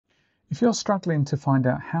If you're struggling to find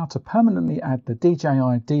out how to permanently add the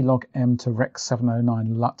DJI D-Log-M to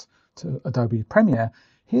Rec.709 LUT to Adobe Premiere,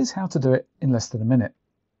 here's how to do it in less than a minute.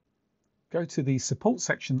 Go to the support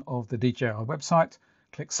section of the DJI website,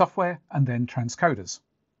 click Software and then Transcoders.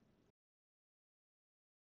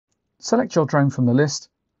 Select your drone from the list,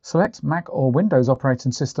 select Mac or Windows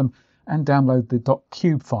operating system and download the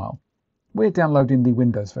 .cube file. We're downloading the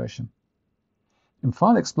Windows version. In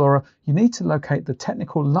File Explorer, you need to locate the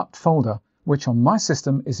technical LUT folder, which on my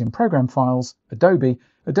system is in Program Files, Adobe,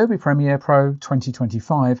 Adobe Premiere Pro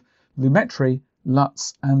 2025, Lumetri,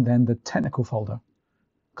 LUTs, and then the technical folder.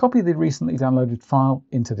 Copy the recently downloaded file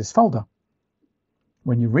into this folder.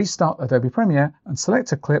 When you restart Adobe Premiere and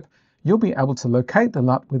select a clip, you'll be able to locate the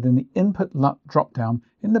LUT within the Input LUT dropdown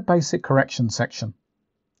in the Basic Correction section.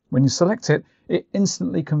 When you select it, it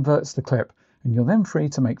instantly converts the clip, and you're then free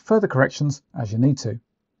to make further corrections as you need to.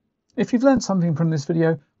 If you've learned something from this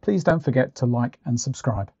video, please don't forget to like and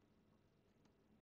subscribe.